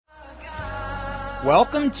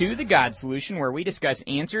Welcome to The God Solution, where we discuss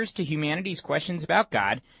answers to humanity's questions about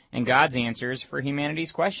God and God's answers for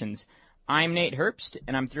humanity's questions. I'm Nate Herbst,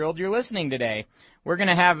 and I'm thrilled you're listening today. We're going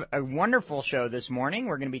to have a wonderful show this morning.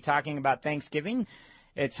 We're going to be talking about Thanksgiving.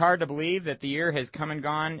 It's hard to believe that the year has come and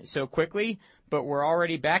gone so quickly, but we're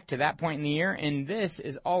already back to that point in the year, and this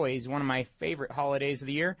is always one of my favorite holidays of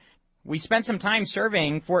the year. We spent some time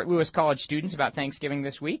surveying Fort Lewis College students about Thanksgiving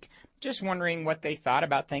this week, just wondering what they thought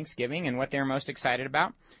about Thanksgiving and what they're most excited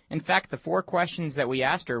about. In fact, the 4 questions that we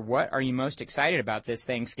asked are, what are you most excited about this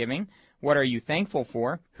Thanksgiving? What are you thankful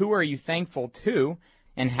for? Who are you thankful to?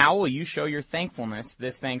 And how will you show your thankfulness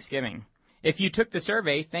this Thanksgiving? If you took the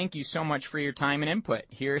survey, thank you so much for your time and input.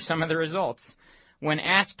 Here are some of the results. When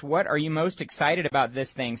asked, what are you most excited about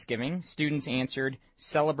this Thanksgiving? Students answered,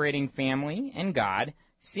 celebrating family and God,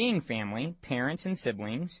 seeing family, parents and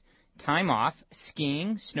siblings, time off,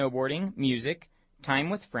 skiing, snowboarding, music,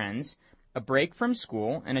 time with friends, a break from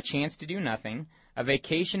school and a chance to do nothing, a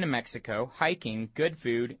vacation to Mexico, hiking, good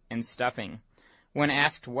food, and stuffing. When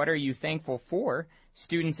asked, what are you thankful for?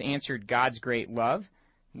 Students answered God's great love,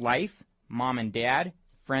 life, mom and dad,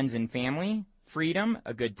 friends and family, freedom,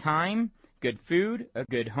 a good time, good food, a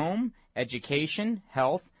good home, education,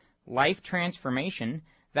 health, life transformation.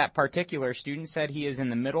 That particular student said he is in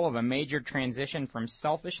the middle of a major transition from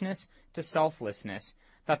selfishness to selflessness.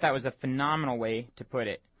 Thought that was a phenomenal way to put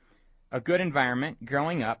it. A good environment,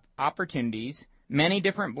 growing up, opportunities, many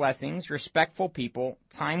different blessings, respectful people,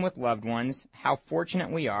 time with loved ones, how fortunate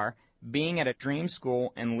we are, being at a dream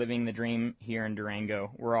school, and living the dream here in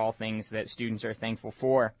Durango were all things that students are thankful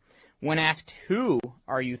for. When asked, who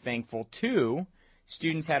are you thankful to?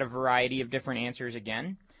 Students had a variety of different answers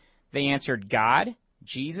again. They answered God,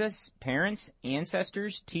 Jesus, parents,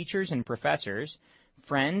 ancestors, teachers, and professors,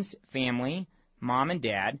 friends, family, mom and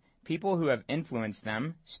dad, people who have influenced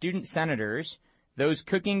them, student senators, those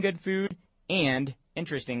cooking good food, and,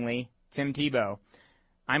 interestingly, Tim Tebow.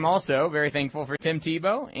 I'm also very thankful for Tim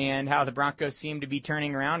Tebow and how the Broncos seem to be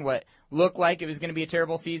turning around what looked like it was going to be a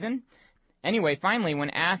terrible season. Anyway, finally, when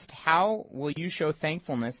asked how will you show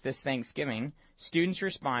thankfulness this Thanksgiving, students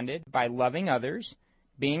responded by loving others,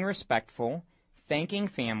 being respectful, thanking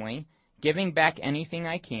family, giving back anything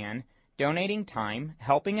I can, donating time,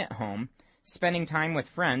 helping at home, spending time with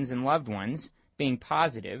friends and loved ones, being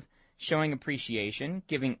positive, showing appreciation,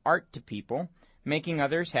 giving art to people, making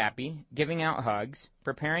others happy, giving out hugs,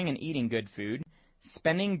 preparing and eating good food,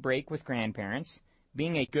 spending break with grandparents,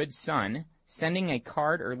 being a good son, sending a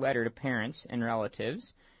card or letter to parents and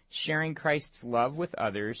relatives, sharing Christ's love with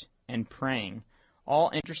others, and praying.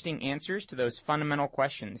 All interesting answers to those fundamental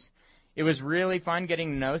questions. It was really fun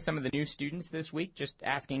getting to know some of the new students this week, just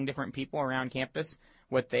asking different people around campus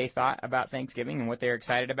what they thought about Thanksgiving and what they're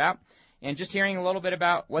excited about, and just hearing a little bit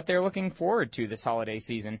about what they're looking forward to this holiday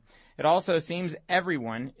season. It also seems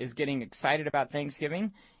everyone is getting excited about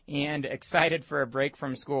Thanksgiving and excited for a break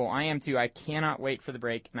from school. I am too. I cannot wait for the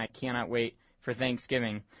break, and I cannot wait for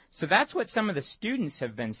Thanksgiving. So that's what some of the students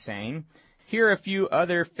have been saying. Here are a few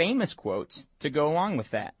other famous quotes to go along with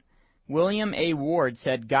that. William A. Ward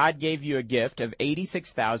said, God gave you a gift of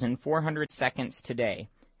 86,400 seconds today.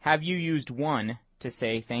 Have you used one to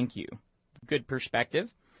say thank you? Good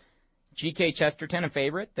perspective. G.K. Chesterton, a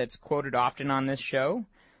favorite that's quoted often on this show,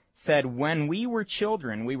 said, when we were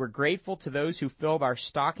children, we were grateful to those who filled our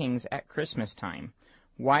stockings at Christmas time.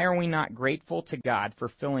 Why are we not grateful to God for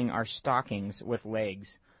filling our stockings with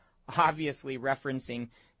legs? Obviously referencing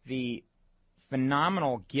the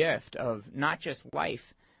phenomenal gift of not just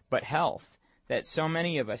life, but health that so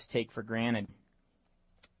many of us take for granted.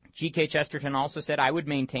 G.K. Chesterton also said, I would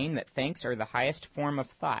maintain that thanks are the highest form of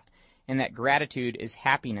thought, and that gratitude is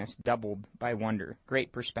happiness doubled by wonder.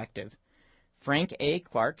 Great perspective. Frank A.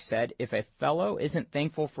 Clark said, if a fellow isn't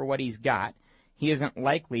thankful for what he's got, he isn't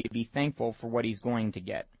likely to be thankful for what he's going to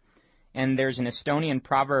get. And there's an Estonian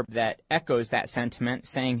proverb that echoes that sentiment,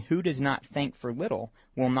 saying, who does not thank for little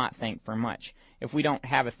will not thank for much. If we don't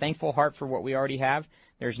have a thankful heart for what we already have,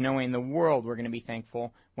 there's no way in the world we're going to be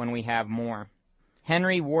thankful when we have more.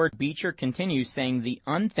 Henry Ward Beecher continues saying, the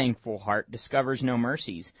unthankful heart discovers no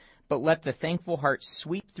mercies, but let the thankful heart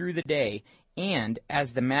sweep through the day, and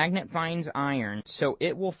as the magnet finds iron, so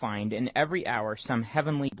it will find in every hour some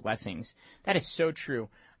heavenly blessings. That is so true.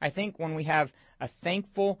 I think when we have a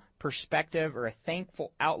thankful perspective or a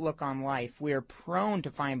thankful outlook on life, we are prone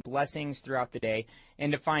to find blessings throughout the day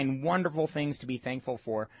and to find wonderful things to be thankful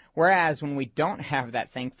for. Whereas when we don't have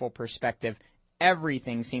that thankful perspective,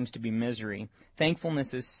 everything seems to be misery.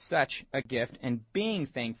 Thankfulness is such a gift, and being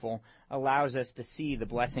thankful allows us to see the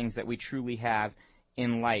blessings that we truly have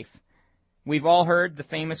in life. We've all heard the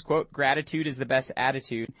famous quote, gratitude is the best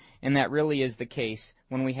attitude, and that really is the case.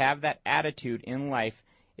 When we have that attitude in life,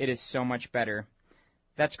 it is so much better.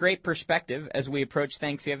 That's great perspective as we approach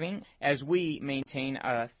Thanksgiving, as we maintain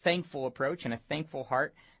a thankful approach and a thankful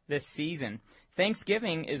heart this season.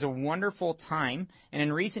 Thanksgiving is a wonderful time, and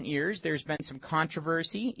in recent years there's been some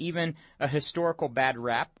controversy, even a historical bad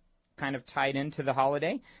rap kind of tied into the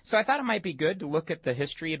holiday. So I thought it might be good to look at the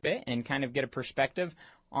history a bit and kind of get a perspective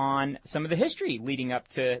on some of the history leading up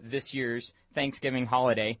to this year's Thanksgiving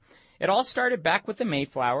holiday. It all started back with the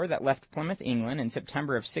Mayflower that left Plymouth, England in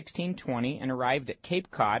September of 1620 and arrived at Cape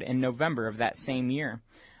Cod in November of that same year.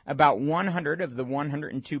 About 100 of the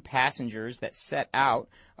 102 passengers that set out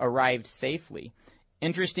arrived safely.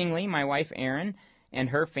 Interestingly, my wife Erin and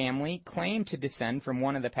her family claimed to descend from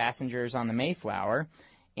one of the passengers on the Mayflower,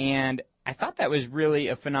 and I thought that was really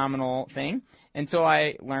a phenomenal thing until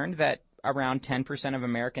I learned that around 10% of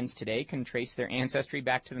Americans today can trace their ancestry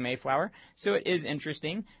back to the Mayflower. So it is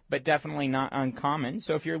interesting, but definitely not uncommon.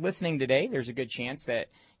 So if you're listening today, there's a good chance that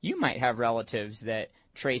you might have relatives that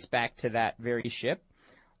trace back to that very ship.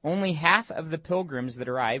 Only half of the pilgrims that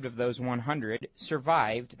arrived of those 100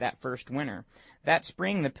 survived that first winter. That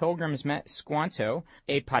spring, the pilgrims met Squanto,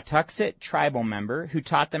 a Patuxet tribal member who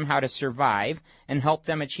taught them how to survive and helped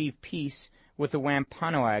them achieve peace with the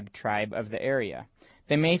Wampanoag tribe of the area.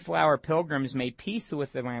 The Mayflower Pilgrims made peace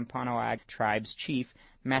with the Wampanoag tribe's chief,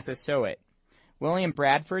 Massasoit. William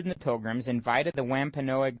Bradford and the Pilgrims invited the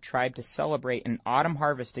Wampanoag tribe to celebrate an autumn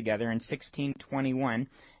harvest together in 1621,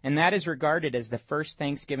 and that is regarded as the first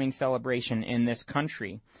Thanksgiving celebration in this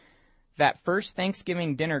country. That first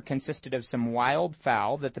Thanksgiving dinner consisted of some wild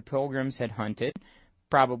fowl that the Pilgrims had hunted,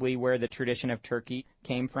 probably where the tradition of turkey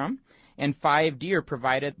came from, and 5 deer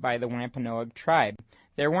provided by the Wampanoag tribe.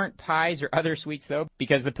 There weren't pies or other sweets, though,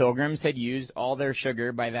 because the Pilgrims had used all their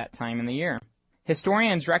sugar by that time in the year.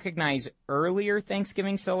 Historians recognize earlier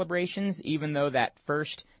Thanksgiving celebrations, even though that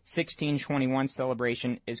first 1621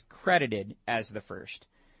 celebration is credited as the first.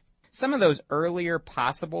 Some of those earlier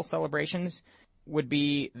possible celebrations would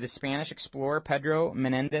be the Spanish explorer Pedro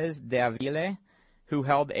Menendez de Avila, who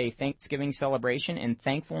held a Thanksgiving celebration in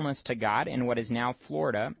thankfulness to God in what is now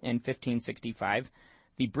Florida in 1565.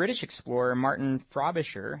 The British explorer Martin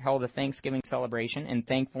Frobisher held a Thanksgiving celebration in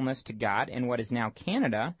thankfulness to God in what is now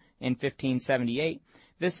Canada in 1578.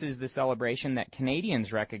 This is the celebration that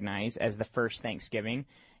Canadians recognize as the first Thanksgiving,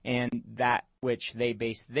 and that which they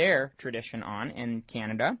base their tradition on in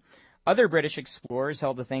Canada. Other British explorers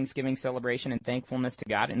held a Thanksgiving celebration in thankfulness to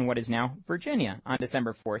God in what is now Virginia on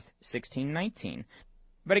December 4th, 1619.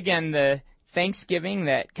 But again, the Thanksgiving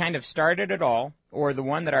that kind of started it all, or the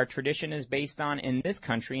one that our tradition is based on in this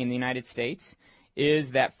country, in the United States,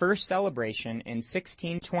 is that first celebration in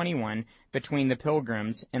 1621 between the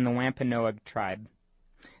Pilgrims and the Wampanoag tribe.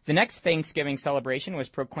 The next Thanksgiving celebration was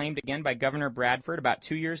proclaimed again by Governor Bradford about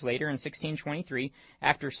 2 years later in 1623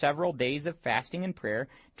 after several days of fasting and prayer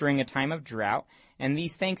during a time of drought, and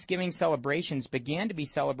these Thanksgiving celebrations began to be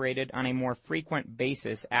celebrated on a more frequent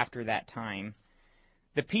basis after that time.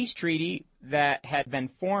 The peace treaty that had been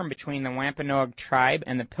formed between the Wampanoag tribe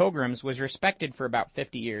and the Pilgrims was respected for about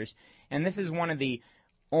 50 years, and this is one of the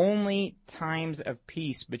only times of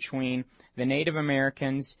peace between the Native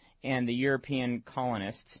Americans and the European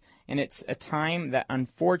colonists, and it's a time that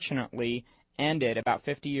unfortunately ended about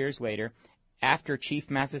 50 years later after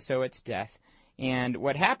Chief Massasoit's death. And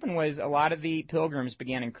what happened was a lot of the Pilgrims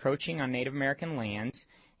began encroaching on Native American lands,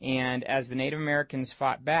 and as the Native Americans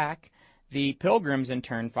fought back, the Pilgrims in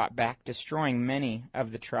turn fought back, destroying many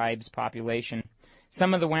of the tribe's population.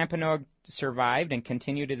 Some of the Wampanoag survived and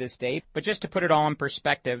continue to this day, but just to put it all in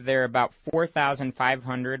perspective, there are about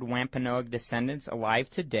 4,500 Wampanoag descendants alive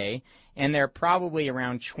today, and there are probably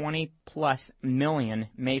around 20-plus million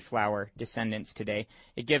Mayflower descendants today.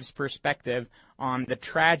 It gives perspective on the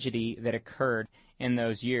tragedy that occurred in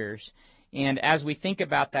those years. And as we think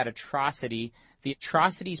about that atrocity, the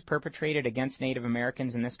atrocities perpetrated against Native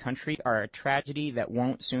Americans in this country are a tragedy that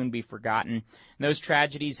won't soon be forgotten. Those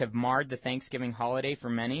tragedies have marred the Thanksgiving holiday for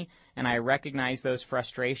many, and I recognize those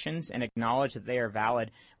frustrations and acknowledge that they are valid.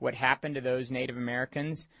 What happened to those Native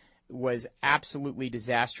Americans was absolutely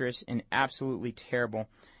disastrous and absolutely terrible.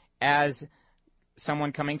 As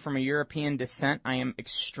someone coming from a European descent, I am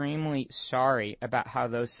extremely sorry about how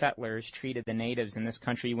those settlers treated the natives in this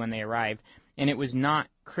country when they arrived. And it was not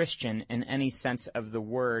Christian in any sense of the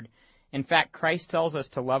word. In fact, Christ tells us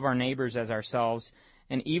to love our neighbors as ourselves,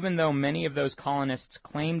 and even though many of those colonists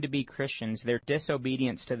claim to be Christians, their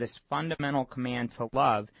disobedience to this fundamental command to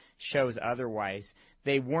love shows otherwise.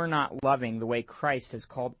 They were not loving the way Christ has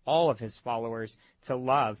called all of his followers to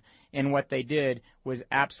love. and what they did was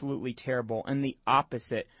absolutely terrible and the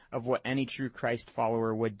opposite of what any true Christ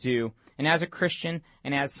follower would do. And as a Christian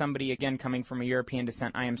and as somebody, again, coming from a European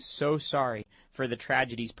descent, I am so sorry for the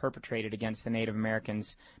tragedies perpetrated against the Native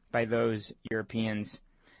Americans by those Europeans.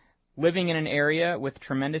 Living in an area with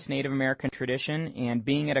tremendous Native American tradition and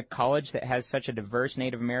being at a college that has such a diverse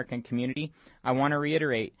Native American community, I want to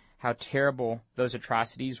reiterate how terrible those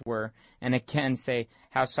atrocities were, and again say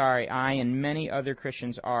how sorry I and many other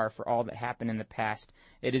Christians are for all that happened in the past.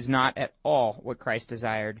 It is not at all what Christ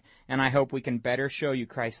desired, and I hope we can better show you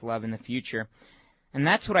Christ's love in the future. And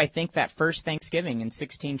that's what I think that first Thanksgiving in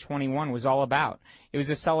 1621 was all about. It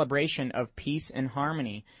was a celebration of peace and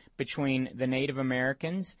harmony between the Native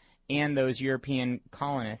Americans and those European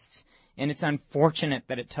colonists. And it's unfortunate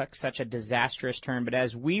that it took such a disastrous turn, but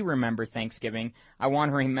as we remember Thanksgiving, I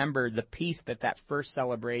want to remember the peace that that first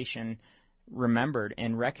celebration remembered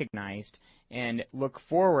and recognized, and look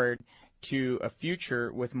forward to a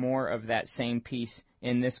future with more of that same peace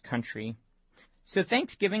in this country. So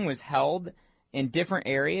Thanksgiving was held in different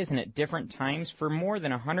areas and at different times for more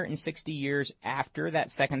than 160 years after that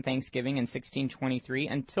second Thanksgiving in 1623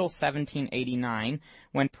 until 1789,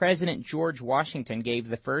 when President George Washington gave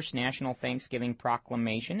the first National Thanksgiving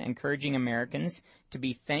Proclamation, encouraging Americans to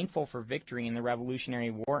be thankful for victory in the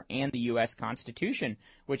Revolutionary War and the U.S. Constitution,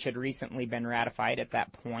 which had recently been ratified at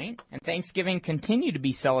that point. And Thanksgiving continued to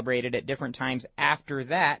be celebrated at different times after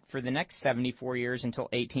that for the next 74 years until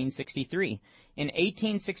 1863. In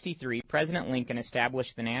 1863, President Lincoln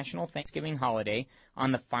established the National Thanksgiving holiday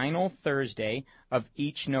on the final Thursday of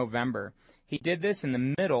each November. He did this in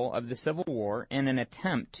the middle of the Civil War in an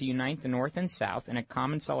attempt to unite the North and South in a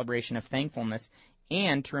common celebration of thankfulness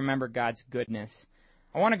and to remember God's goodness.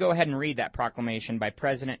 I want to go ahead and read that proclamation by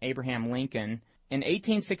President Abraham Lincoln. In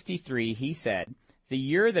 1863, he said, "The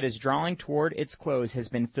year that is drawing toward its close has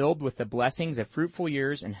been filled with the blessings of fruitful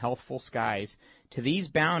years and healthful skies. To these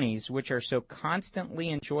bounties, which are so constantly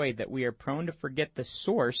enjoyed that we are prone to forget the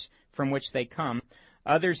source from which they come,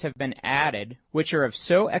 others have been added, which are of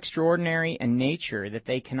so extraordinary a nature that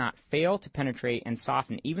they cannot fail to penetrate and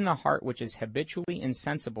soften even the heart which is habitually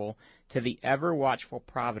insensible to the ever-watchful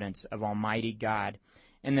providence of Almighty God.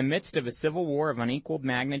 In the midst of a civil war of unequaled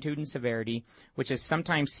magnitude and severity, which has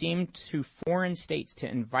sometimes seemed to foreign states to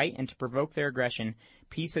invite and to provoke their aggression,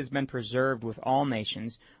 peace has been preserved with all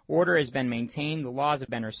nations, order has been maintained, the laws have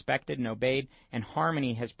been respected and obeyed, and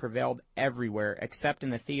harmony has prevailed everywhere, except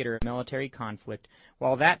in the theater of military conflict,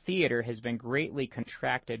 while that theater has been greatly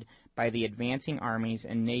contracted by the advancing armies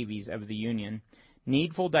and navies of the Union.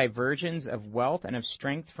 Needful diversions of wealth and of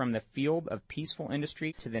strength from the field of peaceful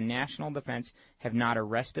industry to the national defense have not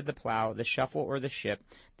arrested the plow, the shuffle, or the ship.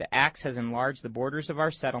 The axe has enlarged the borders of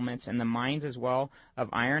our settlements, and the mines as well of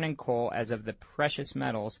iron and coal as of the precious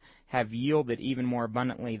metals have yielded even more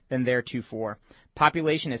abundantly than theretofore.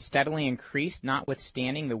 Population has steadily increased,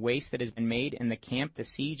 notwithstanding the waste that has been made in the camp, the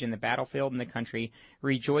siege, and the battlefield in the country.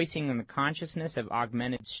 Rejoicing in the consciousness of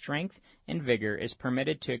augmented strength and vigor is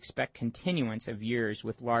permitted to expect continuance of years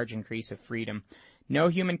with large increase of freedom. No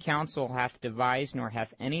human counsel hath devised, nor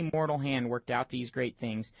hath any mortal hand worked out these great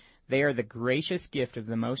things. They are the gracious gift of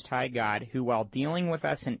the Most High God, who, while dealing with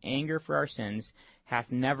us in anger for our sins,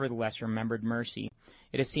 hath nevertheless remembered mercy.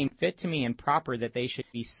 It has seemed fit to me and proper that they should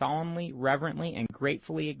be solemnly, reverently, and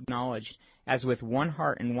gratefully acknowledged, as with one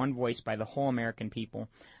heart and one voice by the whole American people.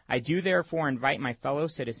 I do therefore invite my fellow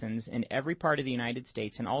citizens in every part of the United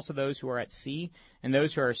States, and also those who are at sea and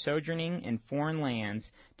those who are sojourning in foreign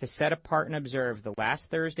lands, to set apart and observe the last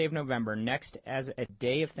Thursday of November next as a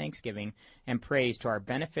day of thanksgiving and praise to our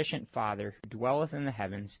beneficent Father who dwelleth in the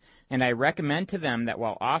heavens. And I recommend to them that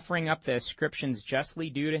while offering up the ascriptions justly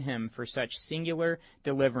due to him for such singular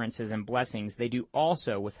deliverances and blessings, they do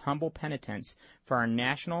also with humble penitence for our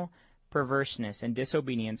national perverseness and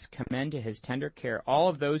disobedience commend to his tender care all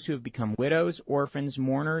of those who have become widows, orphans,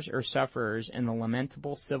 mourners, or sufferers in the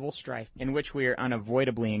lamentable civil strife in which we are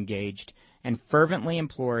unavoidably engaged, and fervently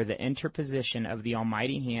implore the interposition of the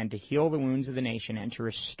Almighty hand to heal the wounds of the nation and to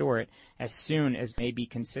restore it as soon as may be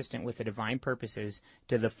consistent with the divine purposes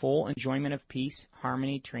to the full enjoyment of peace,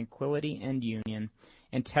 harmony, tranquility, and union.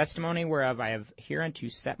 In testimony whereof I have hereunto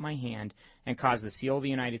set my hand and caused the seal of the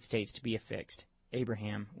United States to be affixed.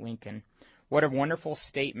 Abraham Lincoln. What a wonderful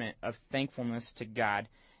statement of thankfulness to God.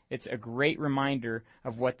 It's a great reminder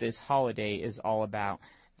of what this holiday is all about.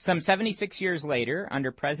 Some 76 years later,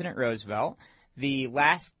 under President Roosevelt, the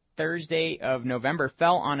last Thursday of November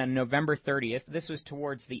fell on a November 30th. This was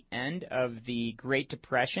towards the end of the Great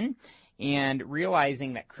Depression, and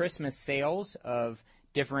realizing that Christmas sales of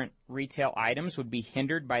different retail items would be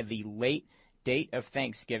hindered by the late date of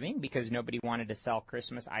Thanksgiving because nobody wanted to sell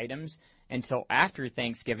Christmas items until after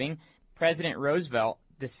Thanksgiving. President Roosevelt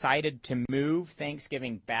decided to move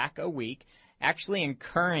Thanksgiving back a week, actually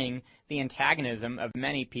incurring the antagonism of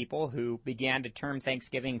many people who began to term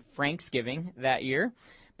Thanksgiving Franksgiving that year.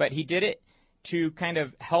 But he did it to kind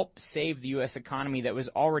of help save the U.S. economy that was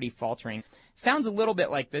already faltering. Sounds a little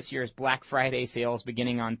bit like this year's Black Friday sales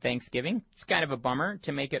beginning on Thanksgiving. It's kind of a bummer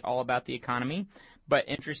to make it all about the economy. But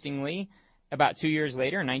interestingly, about 2 years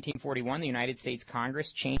later, in 1941, the United States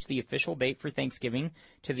Congress changed the official date for Thanksgiving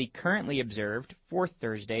to the currently observed fourth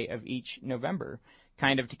Thursday of each November,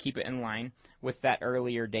 kind of to keep it in line with that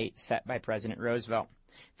earlier date set by President Roosevelt.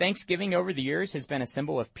 Thanksgiving over the years has been a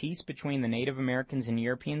symbol of peace between the Native Americans and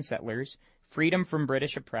European settlers, freedom from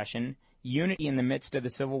British oppression, unity in the midst of the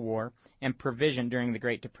Civil War, and provision during the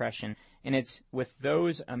Great Depression. And it's with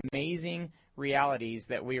those amazing realities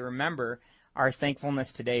that we remember our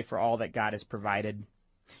thankfulness today for all that God has provided.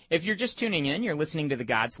 If you're just tuning in, you're listening to The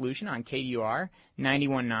God Solution on KDUR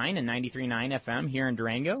 91.9 and 93.9 FM here in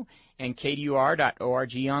Durango and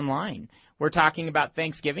KDUR.org online. We're talking about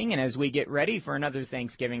Thanksgiving, and as we get ready for another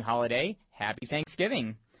Thanksgiving holiday, happy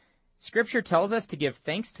Thanksgiving. Scripture tells us to give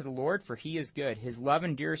thanks to the Lord, for he is good. His love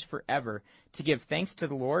endures forever. To give thanks to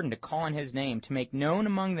the Lord and to call on his name, to make known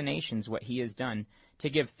among the nations what he has done. To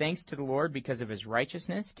give thanks to the Lord because of his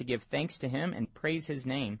righteousness, to give thanks to him and praise his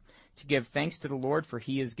name. To give thanks to the Lord, for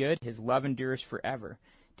he is good. His love endures forever.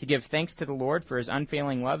 To give thanks to the Lord for his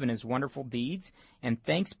unfailing love and his wonderful deeds. And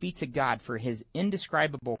thanks be to God for his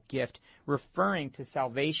indescribable gift, referring to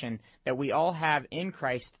salvation that we all have in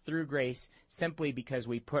Christ through grace simply because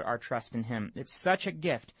we put our trust in him. It's such a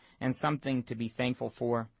gift and something to be thankful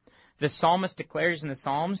for. The psalmist declares in the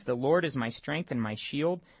Psalms, "The Lord is my strength and my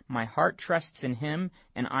shield. My heart trusts in him,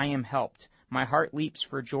 and I am helped. My heart leaps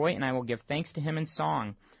for joy, and I will give thanks to him in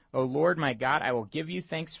song. O Lord my God, I will give you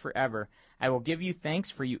thanks forever. I will give you thanks,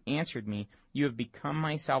 for you answered me. You have become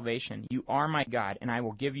my salvation. You are my God, and I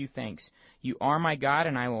will give you thanks. You are my God,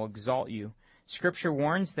 and I will exalt you." Scripture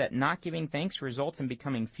warns that not giving thanks results in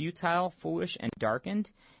becoming futile, foolish, and darkened,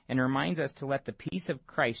 and reminds us to let the peace of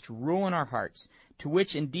Christ rule in our hearts, to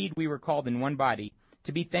which indeed we were called in one body,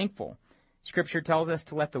 to be thankful. Scripture tells us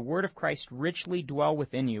to let the word of Christ richly dwell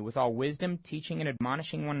within you, with all wisdom, teaching and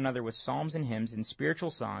admonishing one another with psalms and hymns and spiritual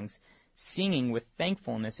songs, singing with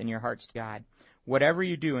thankfulness in your hearts to God. Whatever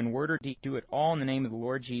you do in word or deed, do it all in the name of the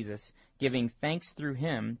Lord Jesus, giving thanks through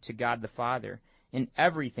him to God the Father. In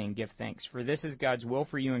everything give thanks, for this is God's will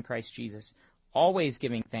for you in Christ Jesus. Always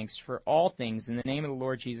giving thanks for all things in the name of the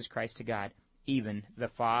Lord Jesus Christ to God, even the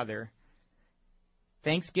Father.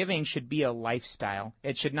 Thanksgiving should be a lifestyle.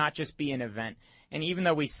 It should not just be an event. And even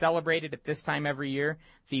though we celebrate it at this time every year,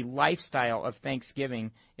 the lifestyle of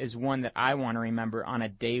Thanksgiving is one that I want to remember on a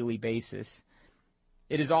daily basis.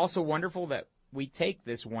 It is also wonderful that we take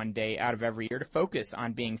this one day out of every year to focus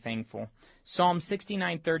on being thankful. Psalm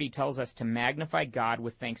 69:30 tells us to magnify God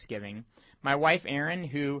with thanksgiving. My wife, Erin,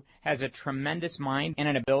 who has a tremendous mind and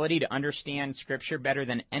an ability to understand Scripture better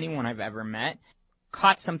than anyone I've ever met,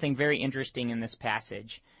 caught something very interesting in this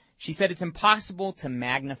passage. She said it's impossible to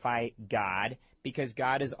magnify God because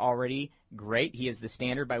God is already great. He is the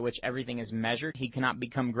standard by which everything is measured. He cannot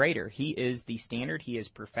become greater. He is the standard. He is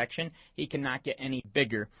perfection. He cannot get any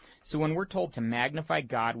bigger. So when we're told to magnify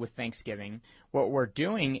God with thanksgiving, what we're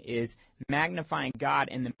doing is magnifying God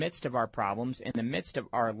in the midst of our problems, in the midst of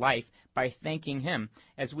our life, by thanking him.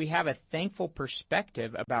 As we have a thankful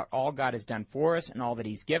perspective about all God has done for us and all that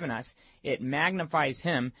he's given us, it magnifies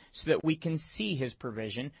him so that we can see his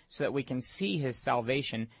provision, so that we can see his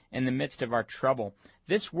salvation in the midst of our trouble.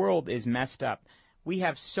 This world is messed up. We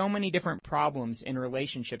have so many different problems in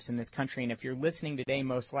relationships in this country, and if you're listening today,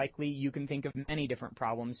 most likely you can think of many different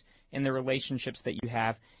problems in the relationships that you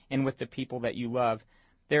have and with the people that you love.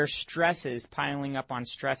 There are stresses piling up on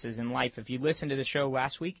stresses in life. If you listened to the show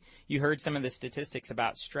last week, you heard some of the statistics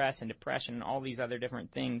about stress and depression and all these other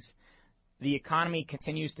different things. The economy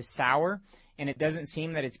continues to sour, and it doesn't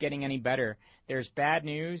seem that it's getting any better. There's bad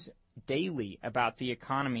news daily about the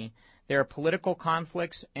economy. There are political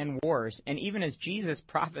conflicts and wars, and even as Jesus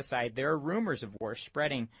prophesied, there are rumors of war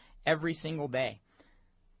spreading every single day.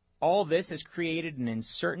 All this has created an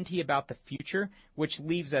uncertainty about the future, which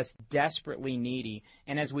leaves us desperately needy.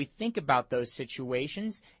 And as we think about those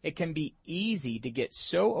situations, it can be easy to get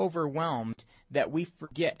so overwhelmed that we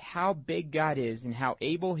forget how big God is and how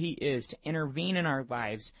able he is to intervene in our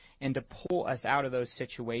lives and to pull us out of those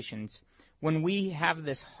situations. When we have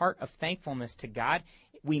this heart of thankfulness to God,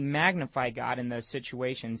 we magnify God in those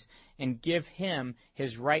situations and give him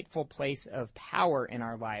his rightful place of power in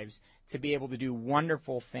our lives to be able to do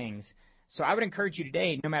wonderful things. So I would encourage you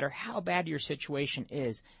today, no matter how bad your situation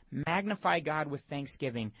is, magnify God with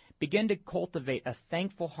thanksgiving. Begin to cultivate a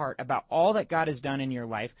thankful heart about all that God has done in your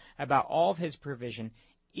life, about all of his provision,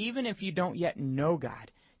 even if you don't yet know God,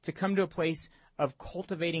 to come to a place of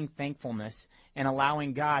cultivating thankfulness and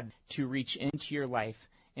allowing God to reach into your life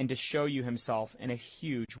and to show you himself in a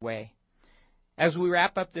huge way. As we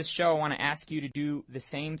wrap up this show, I want to ask you to do the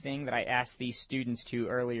same thing that I asked these students to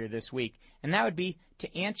earlier this week, and that would be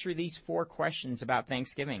to answer these 4 questions about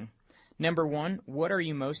Thanksgiving. Number 1, what are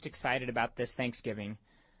you most excited about this Thanksgiving?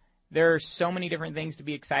 There are so many different things to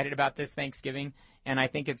be excited about this Thanksgiving, and I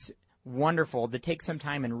think it's wonderful to take some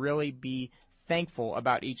time and really be thankful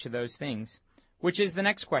about each of those things. Which is the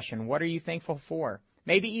next question, what are you thankful for?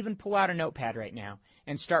 Maybe even pull out a notepad right now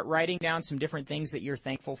and start writing down some different things that you're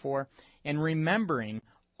thankful for and remembering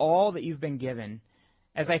all that you've been given.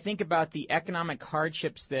 As I think about the economic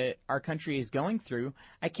hardships that our country is going through,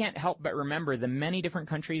 I can't help but remember the many different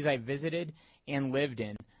countries I've visited and lived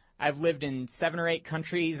in. I've lived in 7 or 8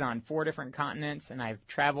 countries on 4 different continents, and I've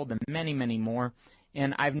traveled to many, many more.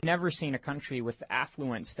 And I've never seen a country with the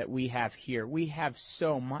affluence that we have here. We have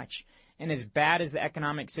so much. And as bad as the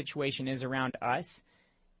economic situation is around us,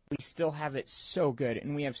 we still have it so good,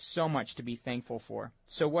 and we have so much to be thankful for.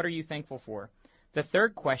 So what are you thankful for? The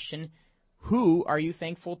third question, who are you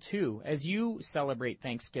thankful to? As you celebrate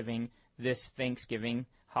Thanksgiving, this Thanksgiving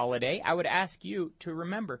holiday, I would ask you to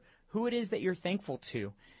remember who it is that you're thankful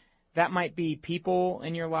to. That might be people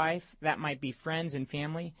in your life, that might be friends and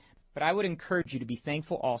family, but I would encourage you to be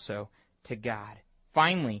thankful also to God.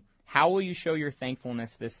 Finally, how will you show your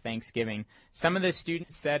thankfulness this Thanksgiving? Some of the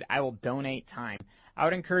students said, I will donate time. I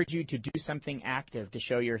would encourage you to do something active to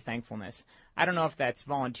show your thankfulness. I don't know if that's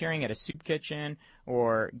volunteering at a soup kitchen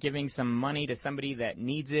or giving some money to somebody that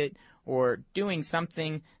needs it or doing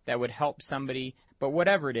something that would help somebody. But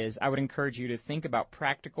whatever it is, I would encourage you to think about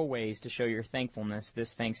practical ways to show your thankfulness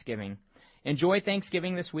this Thanksgiving. Enjoy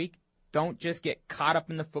Thanksgiving this week. Don't just get caught up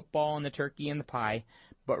in the football and the turkey and the pie,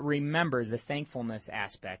 but remember the thankfulness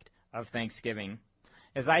aspect of Thanksgiving.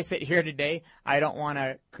 As I sit here today, I don't want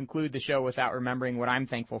to conclude the show without remembering what I'm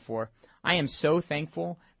thankful for. I am so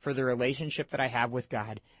thankful for the relationship that I have with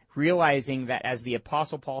God, realizing that as the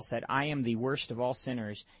Apostle Paul said, I am the worst of all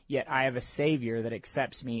sinners, yet I have a Savior that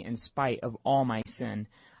accepts me in spite of all my sin.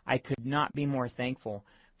 I could not be more thankful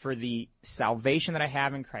for the salvation that I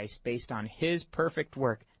have in Christ based on his perfect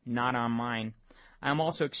work, not on mine. I'm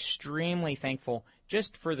also extremely thankful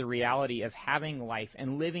just for the reality of having life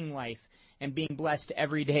and living life and being blessed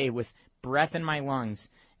every day with breath in my lungs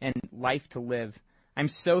and life to live. I'm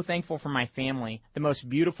so thankful for my family, the most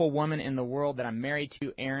beautiful woman in the world that I'm married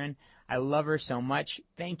to, Erin. I love her so much.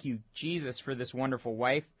 Thank you, Jesus, for this wonderful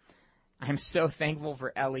wife. I'm so thankful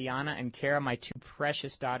for Eliana and Kara, my 2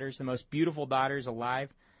 precious daughters, the most beautiful daughters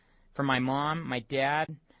alive. For my mom, my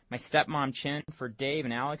dad, my stepmom, Chin, for Dave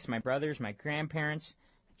and Alex, my brothers, my grandparents,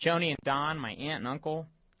 Joni and Don, my aunt and uncle,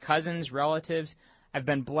 cousins, relatives. I've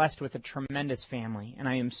been blessed with a tremendous family, and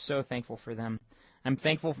I am so thankful for them. I'm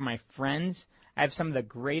thankful for my friends. I have some of the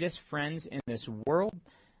greatest friends in this world,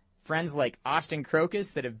 friends like Austin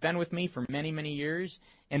Crocus that have been with me for many, many years,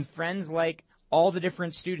 and friends like all the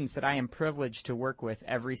different students that I am privileged to work with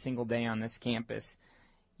every single day on this campus.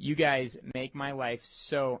 You guys make my life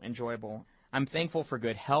so enjoyable. I'm thankful for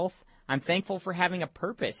good health. I'm thankful for having a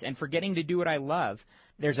purpose and for getting to do what I love.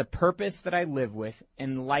 There's a purpose that I live with,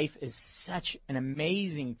 and life is such an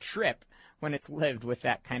amazing trip when it's lived with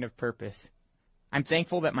that kind of purpose. I'm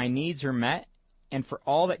thankful that my needs are met and for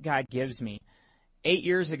all that God gives me. 8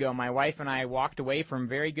 years ago, my wife and I walked away from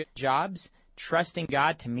very good jobs, trusting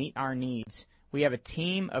God to meet our needs. We have a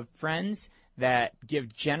team of friends that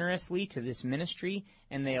give generously to this ministry,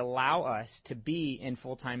 and they allow us to be in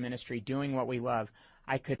full-time ministry doing what we love.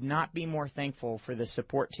 I could not be more thankful for the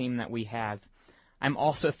support team that we have. I'm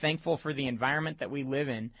also thankful for the environment that we live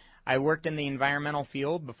in. I worked in the environmental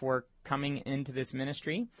field before coming into this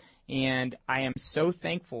ministry, and I am so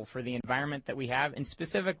thankful for the environment that we have, and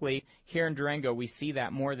specifically here in Durango, we see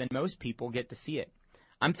that more than most people get to see it.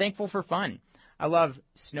 I'm thankful for fun. I love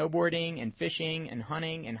snowboarding and fishing and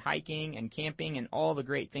hunting and hiking and camping and all the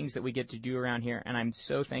great things that we get to do around here, and I'm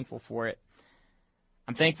so thankful for it.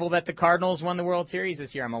 I'm thankful that the Cardinals won the World Series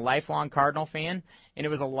this year. I'm a lifelong Cardinal fan, and it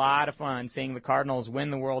was a lot of fun seeing the Cardinals win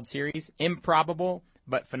the World Series. Improbable,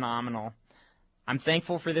 but phenomenal. I'm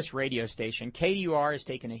thankful for this radio station. KDUR has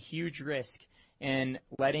taken a huge risk in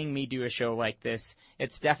letting me do a show like this.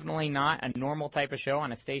 It's definitely not a normal type of show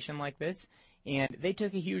on a station like this, and they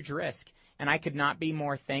took a huge risk. And I could not be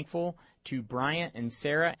more thankful to Bryant and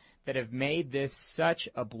Sarah that have made this such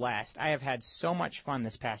a blast. I have had so much fun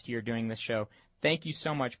this past year doing this show. Thank you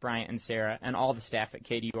so much, Bryant and Sarah, and all the staff at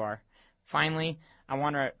KDUR. Finally, I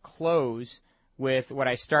want to close with what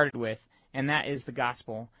I started with, and that is the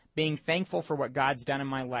gospel. Being thankful for what God's done in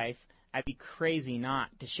my life, I'd be crazy not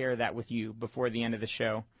to share that with you before the end of the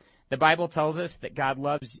show. The Bible tells us that God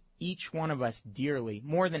loves each one of us dearly,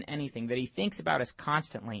 more than anything, that he thinks about us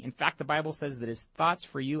constantly. In fact, the Bible says that his thoughts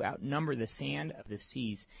for you outnumber the sand of the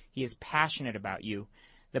seas. He is passionate about you.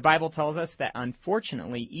 The Bible tells us that,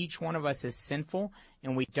 unfortunately, each one of us is sinful,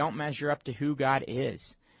 and we don't measure up to who God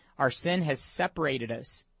is. Our sin has separated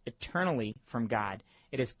us eternally from God.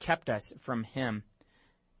 It has kept us from him.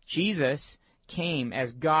 Jesus came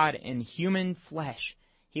as God in human flesh.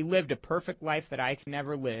 He lived a perfect life that I could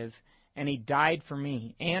never live, and he died for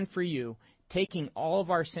me and for you, taking all of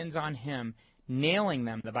our sins on him, nailing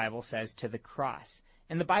them, the Bible says, to the cross.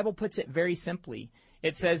 And the Bible puts it very simply.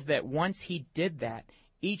 It says that once he did that,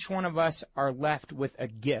 each one of us are left with a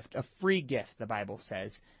gift, a free gift, the Bible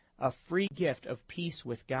says, a free gift of peace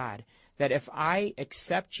with God, that if I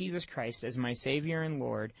accept Jesus Christ as my Savior and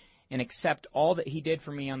Lord and accept all that he did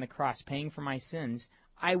for me on the cross, paying for my sins,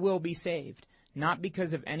 I will be saved. Not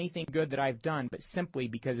because of anything good that I've done, but simply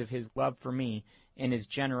because of his love for me and his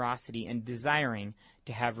generosity and desiring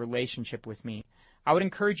to have relationship with me. I would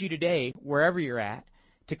encourage you today, wherever you're at,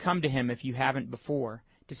 to come to him if you haven't before,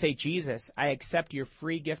 to say, Jesus, I accept your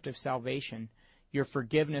free gift of salvation, your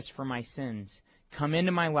forgiveness for my sins. Come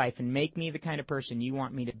into my life and make me the kind of person you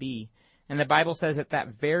want me to be. And the Bible says at that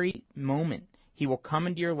very moment, he will come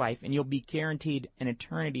into your life and you'll be guaranteed an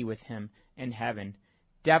eternity with him in heaven.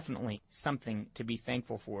 Definitely something to be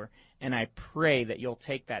thankful for, and I pray that you'll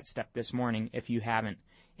take that step this morning if you haven't.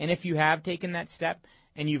 And if you have taken that step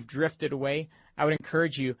and you've drifted away, I would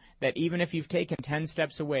encourage you that even if you've taken 10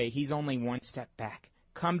 steps away, he's only one step back.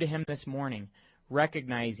 Come to him this morning,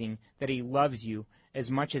 recognizing that he loves you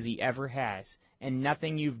as much as he ever has, and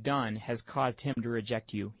nothing you've done has caused him to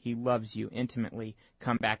reject you. He loves you intimately.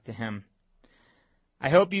 Come back to him. I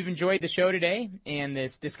hope you've enjoyed the show today and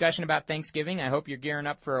this discussion about Thanksgiving. I hope you're gearing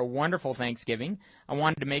up for a wonderful Thanksgiving. I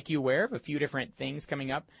wanted to make you aware of a few different things coming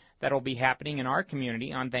up that will be happening in our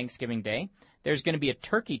community on Thanksgiving Day. There's going to be a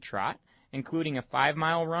turkey trot, including a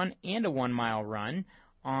 5-mile run and a 1-mile run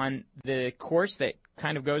on the course that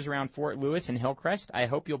kind of goes around Fort Lewis and Hillcrest. I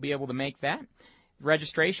hope you'll be able to make that.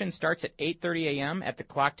 Registration starts at 8:30 a.m. at the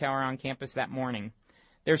clock tower on campus that morning.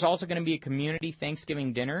 There's also going to be a community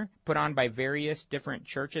Thanksgiving dinner put on by various different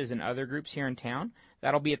churches and other groups here in town.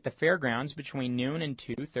 That'll be at the fairgrounds between noon and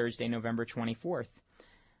 2, Thursday, November 24th.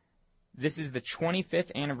 This is the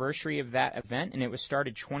 25th anniversary of that event, and it was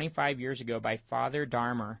started 25 years ago by Father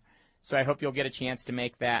Dharmer. So I hope you'll get a chance to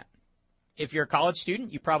make that. If you're a college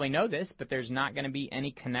student, you probably know this, but there's not going to be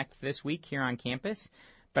any Connect this week here on campus.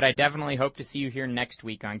 But I definitely hope to see you here next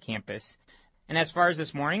week on campus. And as far as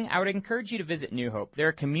this morning, I would encourage you to visit New Hope. They're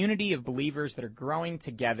a community of believers that are growing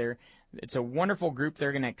together. It's a wonderful group.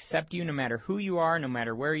 They're going to accept you no matter who you are, no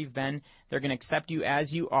matter where you've been. They're going to accept you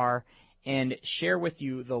as you are and share with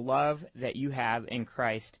you the love that you have in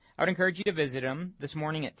Christ. I would encourage you to visit them this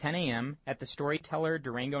morning at 10 a.m. at the Storyteller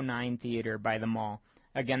Durango 9 Theater by the mall.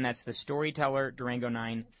 Again, that's the Storyteller Durango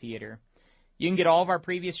 9 Theater. You can get all of our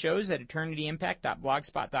previous shows at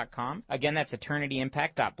eternityimpact.blogspot.com. Again, that's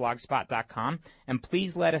eternityimpact.blogspot.com. And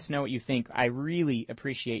please let us know what you think. I really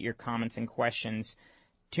appreciate your comments and questions.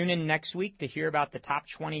 Tune in next week to hear about the top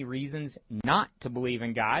 20 reasons not to believe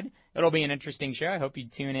in God. It'll be an interesting show. I hope you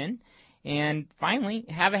tune in. And finally,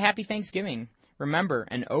 have a happy Thanksgiving. Remember,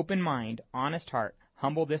 an open mind, honest heart,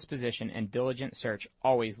 humble disposition, and diligent search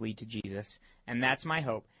always lead to Jesus. And that's my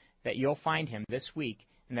hope, that you'll find him this week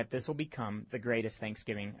and that this will become the greatest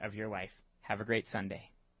Thanksgiving of your life. Have a great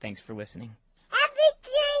Sunday. Thanks for listening.